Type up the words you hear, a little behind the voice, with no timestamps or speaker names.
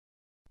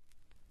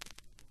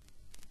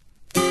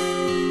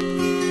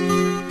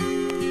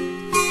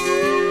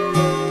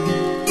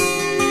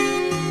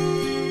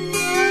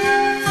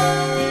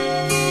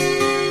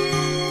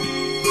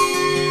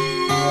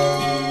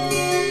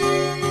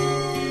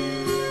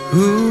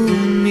Who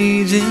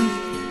needs it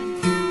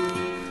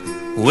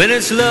when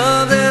it's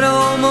love that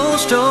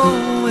almost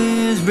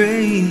always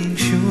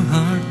breaks your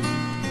heart?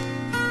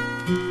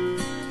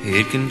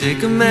 It can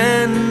take a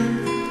man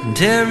and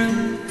tear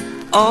him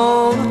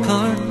all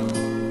apart.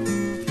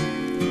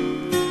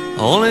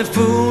 Only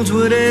fools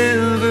would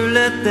ever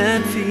let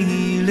that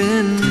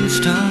feeling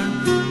start.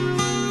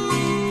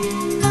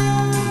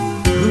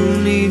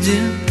 Who needs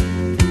it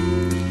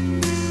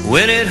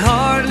when it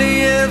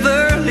hardly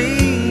ever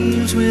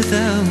leaves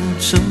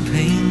without some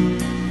pain?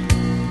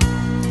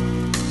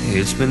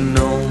 It's been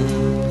known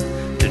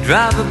to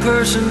drive a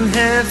person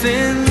half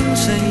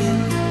insane.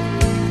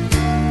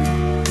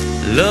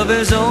 Love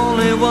is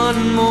only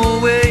one more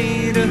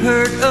way to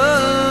hurt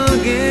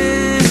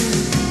again.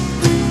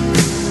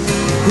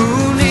 Who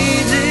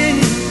needs it?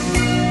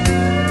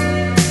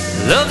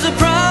 Love's a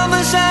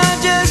promise I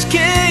just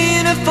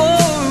can't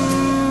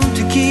afford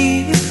to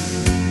keep.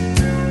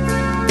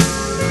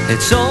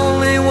 It's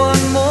only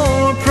one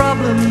more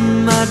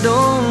problem I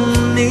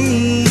don't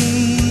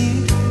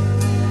need.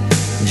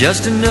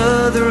 Just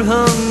another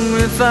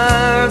hungry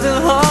fire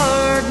the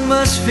heart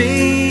must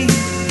feed.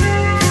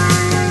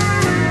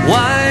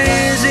 Why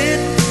is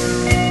it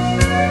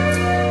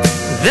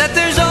that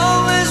there's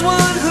always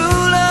one who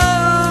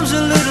loves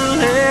a little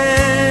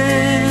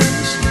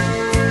less?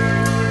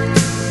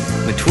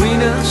 Between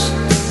us,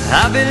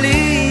 I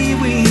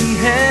believe we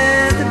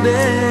had the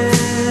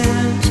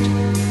best.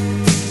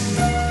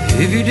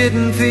 If you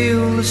didn't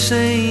feel the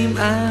same,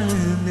 I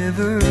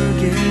never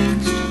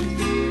guessed.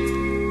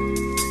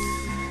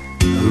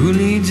 Who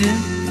needs it?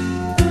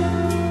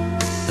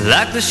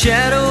 Like the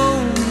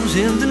shadows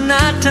in the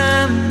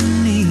nighttime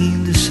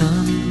need the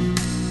sun.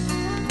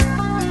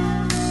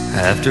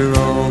 After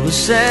all the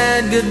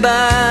sad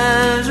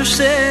goodbyes are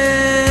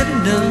said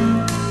and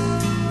done,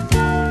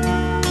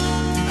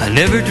 I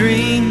never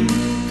dreamed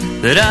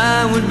that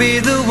I would be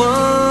the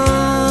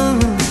one.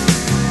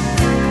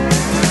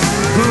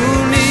 Who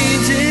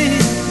needs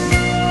it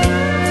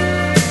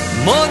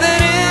more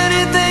than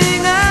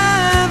anything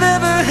I've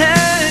ever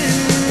had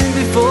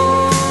before?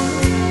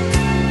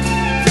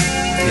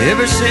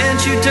 Ever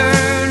since you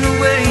turned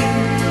away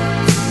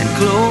and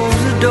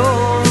closed the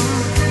door,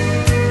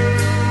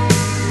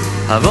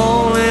 I've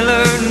only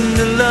learned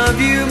to love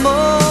you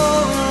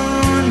more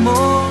and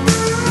more.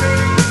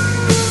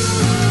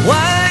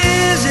 Why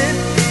is it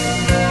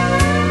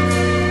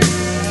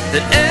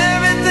that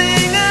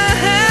everything I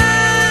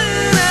had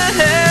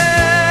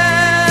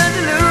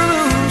to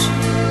lose?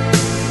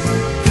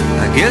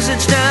 I guess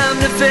it's time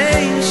to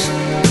face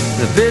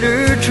the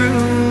bitter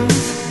truth.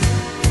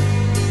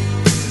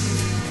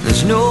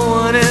 There's no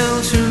one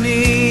else who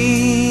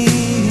needs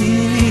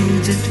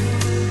it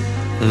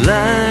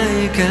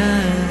like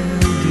I